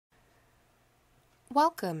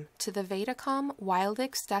Welcome to the Vatacom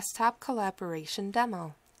Wildix desktop collaboration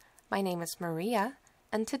demo. My name is Maria,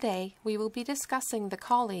 and today we will be discussing the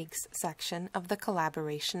Colleagues section of the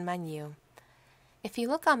collaboration menu. If you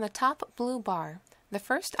look on the top blue bar, the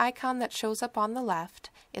first icon that shows up on the left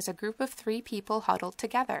is a group of 3 people huddled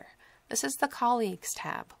together. This is the Colleagues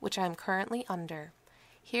tab, which I am currently under.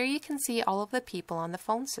 Here you can see all of the people on the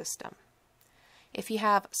phone system. If you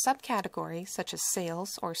have subcategories such as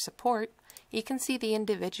sales or support, you can see the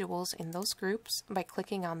individuals in those groups by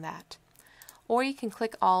clicking on that. Or you can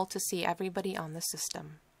click all to see everybody on the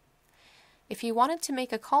system. If you wanted to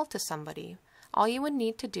make a call to somebody, all you would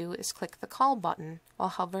need to do is click the call button while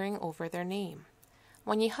hovering over their name.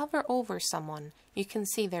 When you hover over someone, you can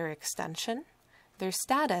see their extension, their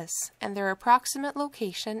status, and their approximate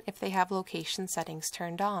location if they have location settings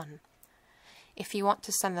turned on. If you want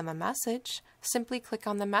to send them a message, simply click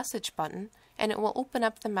on the message button and it will open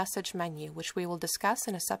up the message menu, which we will discuss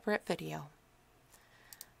in a separate video.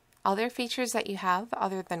 Other features that you have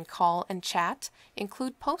other than call and chat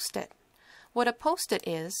include Post-it. What a Post-it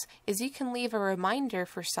is you can leave a reminder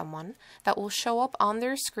for someone that will show up on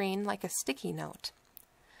their screen like a sticky note.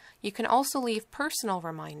 You can also leave personal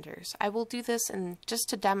reminders. I will do this just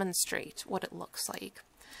to demonstrate what it looks like.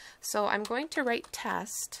 So I'm going to write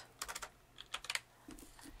test.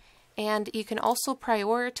 And you can also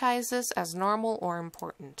prioritize this as normal or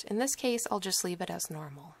important. In this case, I'll just leave it as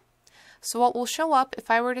normal. So what will show up if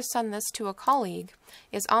I were to send this to a colleague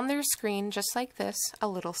is on their screen, just like this, a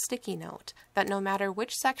little sticky note that no matter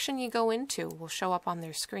which section you go into will show up on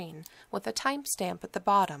their screen with a timestamp at the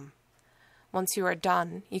bottom. Once you are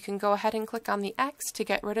done, you can go ahead and click on the X to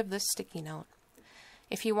get rid of this sticky note.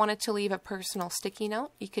 If you wanted to leave a personal sticky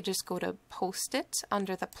note, you could just go to Post-it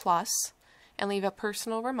under the plus and leave a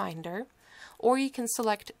personal reminder, or you can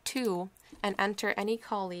select 2 and enter any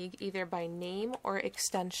colleague either by name or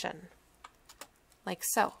extension, like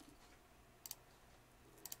so.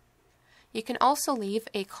 You can also leave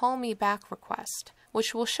a call me back request,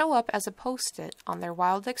 which will show up as a Post-it on their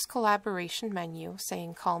Wildix collaboration menu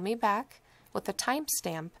saying call me back with a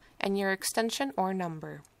timestamp and your extension or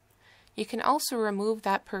number. You can also remove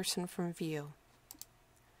that person from view.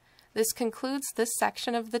 This concludes this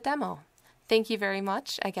section of the demo. Thank you very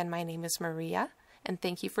much. Again, my name is Maria, and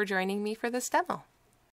thank you for joining me for this demo.